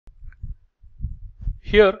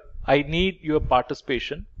Here I need your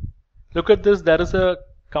participation. Look at this. There is a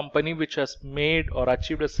company which has made or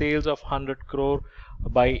achieved a sales of 100 crore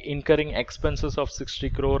by incurring expenses of 60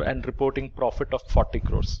 crore and reporting profit of 40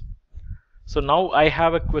 crores. So now I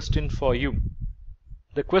have a question for you.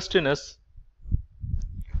 The question is,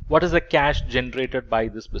 what is the cash generated by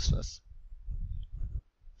this business?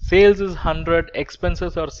 Sales is 100,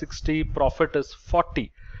 expenses are 60, profit is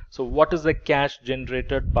 40. So what is the cash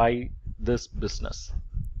generated by this business?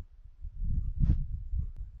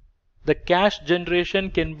 The cash generation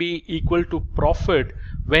can be equal to profit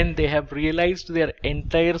when they have realized their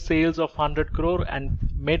entire sales of 100 crore and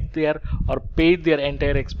met their or paid their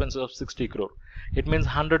entire expenses of 60 crore. It means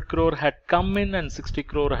 100 crore had come in and 60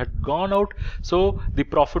 crore had gone out. So the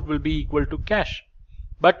profit will be equal to cash.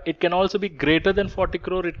 But it can also be greater than 40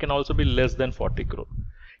 crore. It can also be less than 40 crore.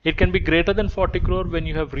 It can be greater than 40 crore when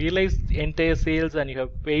you have realized the entire sales and you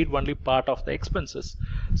have paid only part of the expenses.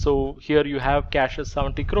 So here you have cash as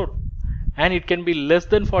 70 crore. And it can be less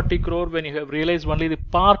than 40 crore when you have realized only the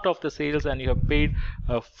part of the sales and you have paid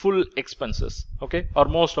full expenses, okay, or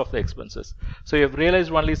most of the expenses. So you have realized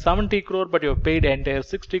only 70 crore but you have paid entire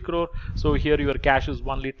 60 crore. So here your cash is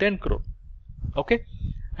only 10 crore, okay.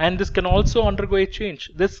 And this can also undergo a change.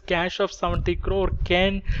 This cash of 70 crore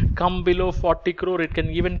can come below 40 crore. It can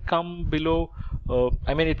even come below,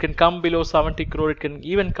 it can come below 70 crore. It can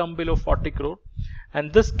even come below 40 crore.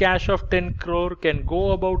 And this cash of 10 crore can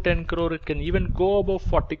go above 10 crore. It can even go above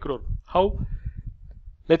 40 crore. How?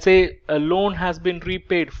 Let's say a loan has been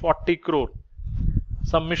repaid 40 crore.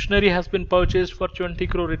 Some machinery has been purchased for 20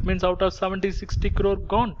 crore. It means out of 60 crore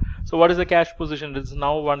gone. So what is the cash position? It is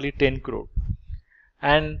now only 10 crore.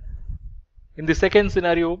 And in the second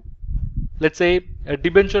scenario, let's say a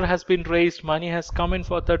debenture has been raised, money has come in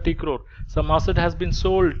for 30 crore. Some asset has been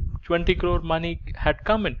sold, 20 crore money had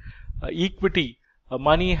come in. Equity,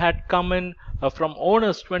 money had come in from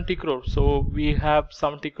owners, 20 crore. So we have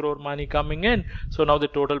 70 crore money coming in. So now the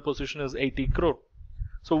total position is 80 crore.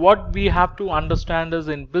 So what we have to understand is,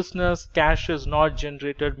 in business, cash is not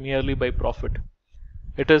generated merely by profit.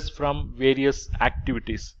 It is from various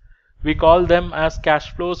activities. We call them as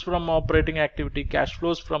cash flows from operating activity, cash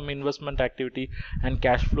flows from investment activity, and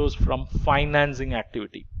cash flows from financing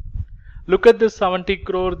activity. Look at this 70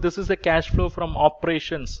 crore. This is a cash flow from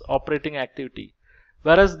operations, operating activity.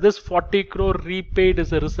 Whereas this 40 crore repaid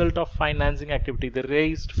is a result of financing activity. They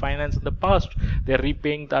raised finance in the past. They are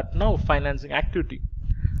repaying that now, financing activity.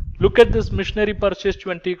 Look at this machinery purchase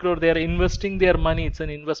 20 crore. They are investing their money. It's an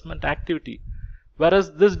investment activity.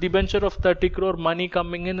 Whereas this debenture of 30 crore money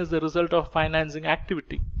coming in is the result of financing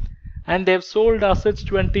activity. And they have sold assets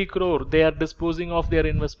 20 crore. They are disposing of their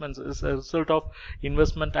investments is a result of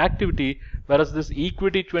investment activity. Whereas this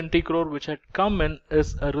equity 20 crore which had come in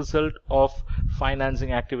is a result of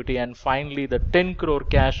financing activity. And finally the 10 crore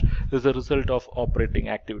cash is a result of operating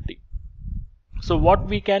activity. So what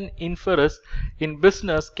we can infer is, in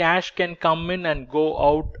business, cash can come in and go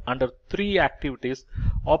out under three activities: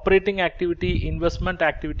 operating activity, investment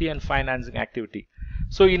activity, and financing activity.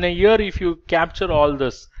 So in a year, if you capture all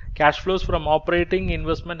this, cash flows from operating,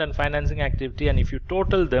 investment, and financing activity, and if you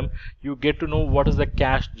total them, you get to know what is the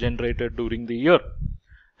cash generated during the year.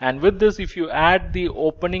 And with this, if you add the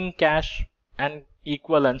opening cash and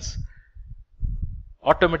equivalents,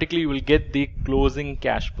 automatically you will get the closing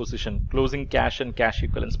cash position, closing cash and cash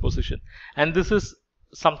equivalents position. And this is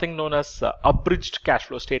something known as abridged cash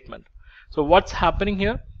flow statement. So what's happening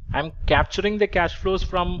here? I'm capturing the cash flows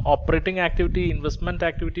from operating activity, investment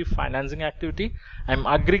activity, financing activity. I'm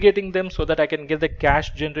aggregating them so that I can get the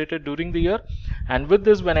cash generated during the year. And with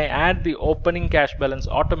this, when I add the opening cash balance,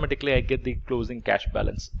 automatically I get the closing cash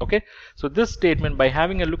balance. Okay. So this statement, by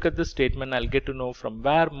having a look at this statement, I'll get to know from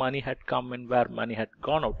where money had come in, where money had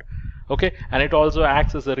gone out. Okay. And it also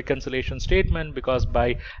acts as a reconciliation statement, because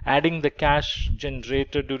by adding the cash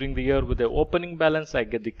generated during the year with the opening balance, I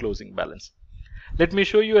get the closing balance. Let me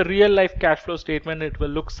show you a real life cash flow statement. It will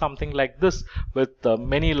look something like this, with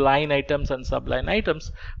many line items and subline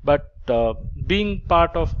items. But being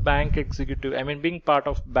part of bank executive, being part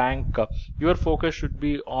of bank, your focus should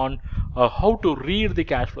be on how to read the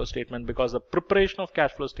cash flow statement, because the preparation of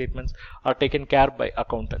cash flow statements are taken care by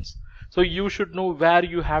accountants. So you should know where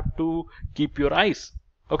you have to keep your eyes.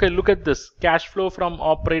 Okay, look at this cash flow from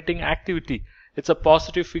operating activity. It's a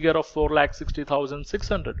positive figure of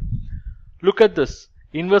 4,60,600. Look at this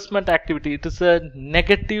investment activity. It is a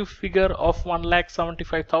negative figure of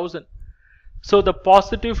 1,75,000. So the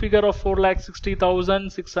positive figure of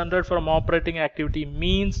 4,60,600 from operating activity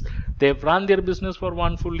means they've run their business for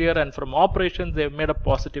one full year, and from operations they've made a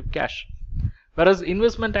positive cash. Whereas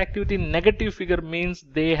investment activity negative figure means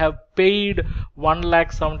they have paid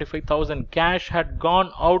 1,75,000. Cash had gone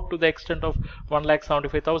out to the extent of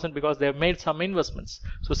 1,75,000 because they have made some investments.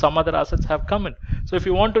 So some other assets have come in. So if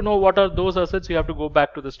you want to know what are those assets, you have to go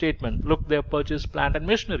back to the statement. Look, they have purchased plant and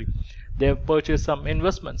machinery. They have purchased some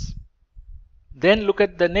investments. Then look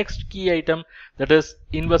at the next key item, that is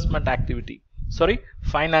investment activity. Sorry,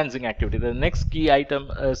 financing activity. The next key item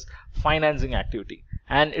is financing activity,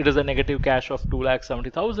 and it is a negative cash of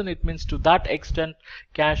 2,70,000. It means to that extent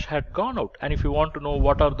cash had gone out. And if you want to know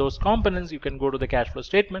what are those components, you can go to the cash flow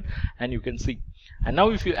statement and you can see. And now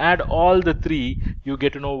if you add all the three, you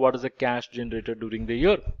get to know what is the cash generated during the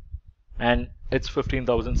year, and it's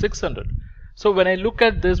 15,600. So when I look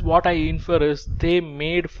at this, what I infer is they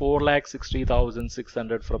made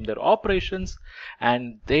 4,60,600 from their operations,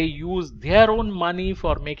 and they use their own money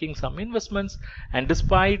for making some investments, and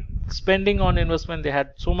despite spending on investment they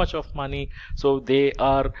had so much of money, so they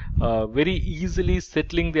are very easily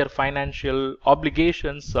settling their financial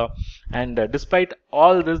obligations, and despite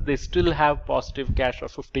all this they still have positive cash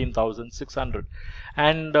of 15,600.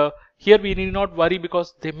 And here we need not worry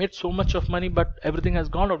because they made so much of money, but everything has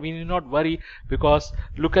gone out. We need not worry because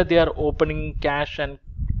look at their opening cash and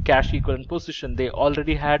cash equivalent position. They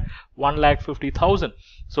already had 1,50,000.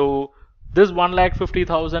 So this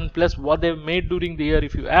 1,50,000 plus what they've made during the year,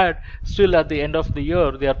 if you add, still at the end of the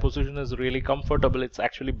year their position is really comfortable. It's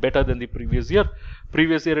actually better than the previous year.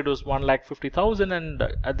 Previous year it was 1,50,000, and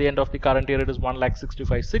at the end of the current year it is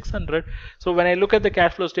 1,65,600. So when I look at the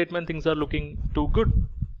cash flow statement, things are looking too good.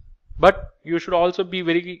 But you should also be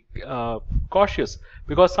very cautious,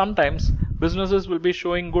 because sometimes businesses will be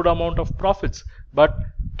showing good amount of profits, but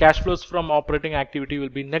cash flows from operating activity will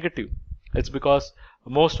be negative. It's because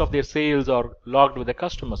most of their sales are logged with the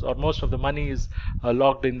customers, or most of the money is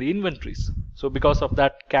logged in the inventories. So because of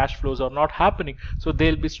that, cash flows are not happening, so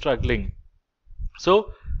they'll be struggling.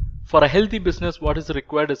 So for a healthy business, what is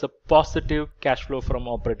required is a positive cash flow from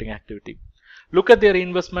operating activity. Look at their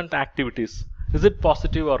investment activities. Is it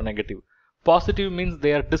positive or negative? Positive means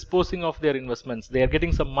they are disposing of their investments. They are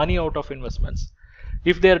getting some money out of investments.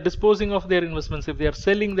 If they are disposing of their investments, if they are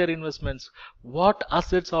selling their investments, what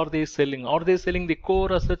assets are they selling? Are they selling the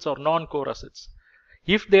core assets or non-core assets?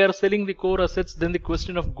 If they are selling the core assets, then the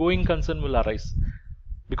question of going concern will arise.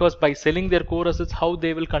 Because by selling their core assets, how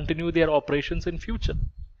they will continue their operations in future?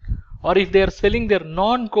 Or if they are selling their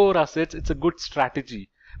non-core assets, it's a good strategy,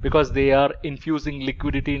 because they are infusing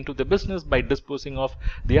liquidity into the business by disposing of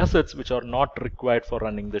the assets which are not required for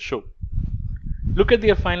running the show. Look at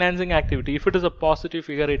their financing activity. If it is a positive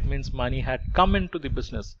figure, it means money had come into the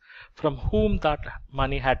business. From whom that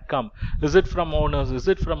money had come? Is it from owners? Is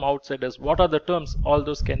it from outsiders? What are the terms? All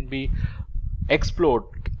those can be explored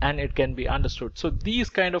and it can be understood. So these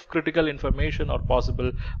kind of critical information are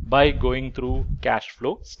possible by going through cash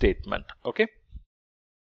flow statement. Okay.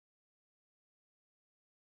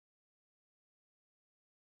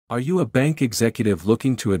 Are you a bank executive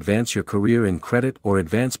looking to advance your career in credit or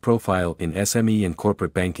advance profile in SME and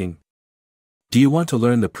corporate banking? Do you want to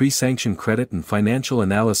learn the pre-sanctioned credit and financial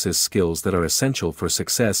analysis skills that are essential for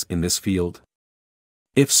success in this field?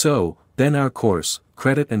 If so, then our course,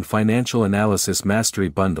 Credit and Financial Analysis Mastery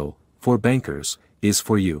Bundle, for bankers, is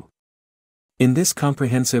for you. In this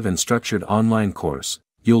comprehensive and structured online course,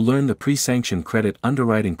 you'll learn the pre-sanctioned credit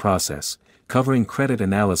underwriting process, covering credit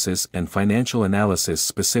analysis and financial analysis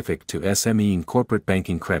specific to SME and corporate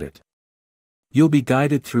banking credit. You'll be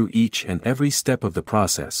guided through each and every step of the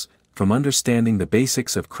process, from understanding the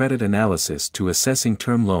basics of credit analysis to assessing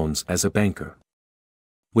term loans as a banker.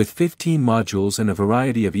 With 15 modules and a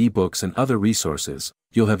variety of ebooks and other resources,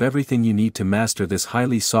 you'll have everything you need to master this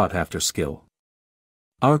highly sought-after skill.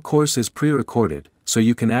 Our course is pre-recorded, so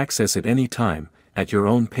you can access it anytime, at your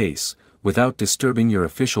own pace, without disturbing your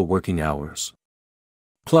official working hours.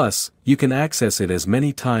 Plus, you can access it as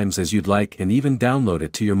many times as you'd like and even download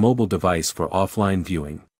it to your mobile device for offline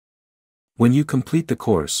viewing. When you complete the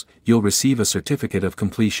course, you'll receive a certificate of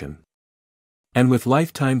completion. And with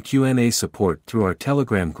lifetime Q&A support through our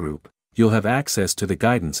Telegram group, you'll have access to the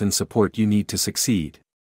guidance and support you need to succeed.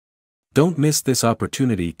 Don't miss this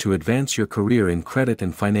opportunity to advance your career in credit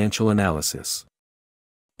and financial analysis.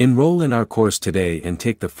 Enroll in our course today and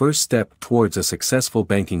take the first step towards a successful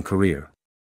banking career.